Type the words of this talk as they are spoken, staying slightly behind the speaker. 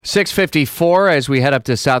6:54 as we head up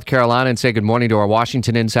to South Carolina and say good morning to our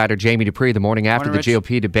Washington insider, Jamie Dupree. The morning after the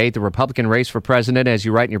GOP debate, the Republican race for president, as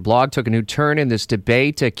you write in your blog, took a new turn in this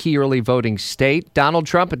debate, a key early voting state. Donald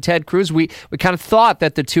Trump and Ted Cruz, we kind of thought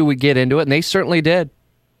that the two would get into it, and they certainly did.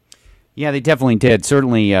 Yeah, they definitely did.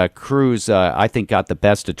 Certainly, Cruz, I think, got the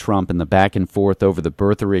best of Trump in the back and forth over the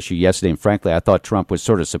birther issue yesterday. And frankly, I thought Trump was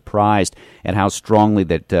sort of surprised at how strongly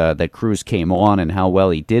that Cruz came on and how well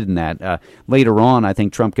he did in that. Later on, I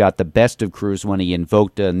think Trump got the best of Cruz when he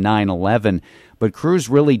invoked 9/11. But Cruz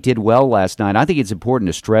really did well last night. I think it's important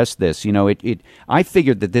to stress this. You know, I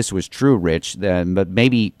figured that this was true, Rich, but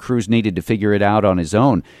maybe Cruz needed to figure it out on his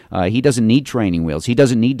own. He doesn't need training wheels. He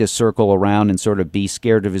doesn't need to circle around and sort of be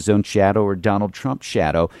scared of his own shadow or Donald Trump's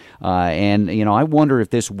shadow. And I wonder if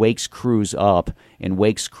this wakes Cruz up and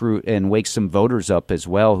wakes some voters up as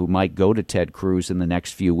well who might go to Ted Cruz in the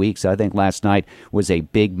next few weeks. I think last night was a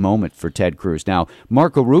big moment for Ted Cruz. Now,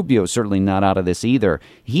 Marco Rubio is certainly not out of this either.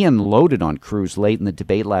 He unloaded on Cruz late in the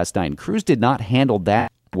debate last night, and Cruz did not handle that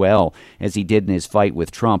well as he did in his fight with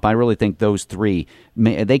Trump. I really think those three,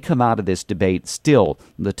 they come out of this debate still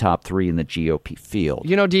the top three in the GOP field.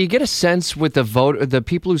 Do you get a sense with the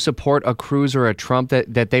people who support a Cruz or a Trump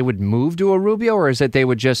that they would move to a Rubio, or is it they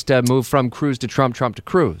would just move from Cruz to Trump, Trump to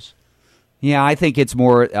Cruz? Yeah, I think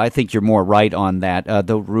you're more right on that.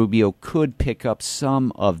 Though Rubio could pick up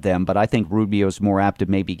some of them, but I think Rubio's more apt to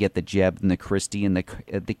maybe get the Jeb and the Christie and the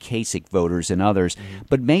Kasich voters and others. Mm-hmm.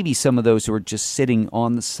 But maybe some of those who are just sitting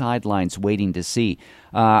on the sidelines waiting to see.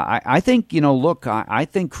 I think, I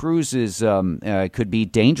think Cruz could be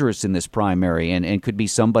dangerous in this primary and could be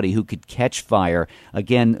somebody who could catch fire.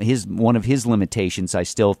 Again, one of his limitations, I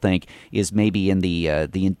still think, is maybe in the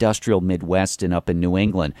industrial Midwest and up in New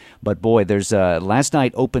England. But boy, there's last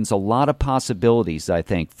night opens a lot of possibilities, I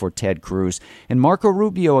think, for Ted Cruz. And Marco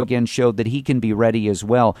Rubio again showed that he can be ready as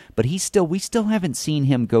well. But we still haven't seen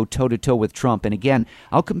him go toe-to-toe with Trump. And again,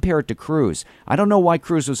 I'll compare it to Cruz. I don't know why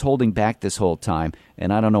Cruz was holding back this whole time.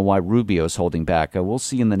 And I don't know why Rubio's holding back. We'll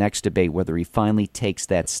see in the next debate whether he finally takes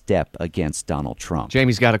that step against Donald Trump.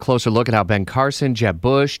 Jamie's got a closer look at how Ben Carson, Jeb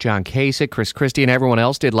Bush, John Kasich, Chris Christie, and everyone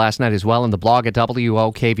else did last night as well in the blog at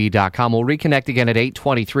WOKV.com. We'll reconnect again at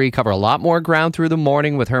 8:23, cover a lot more ground through the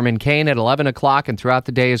morning with Herman Cain at 11 o'clock and throughout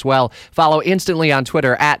the day as well. Follow instantly on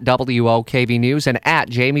Twitter at WOKV News and at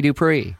Jamie Dupree.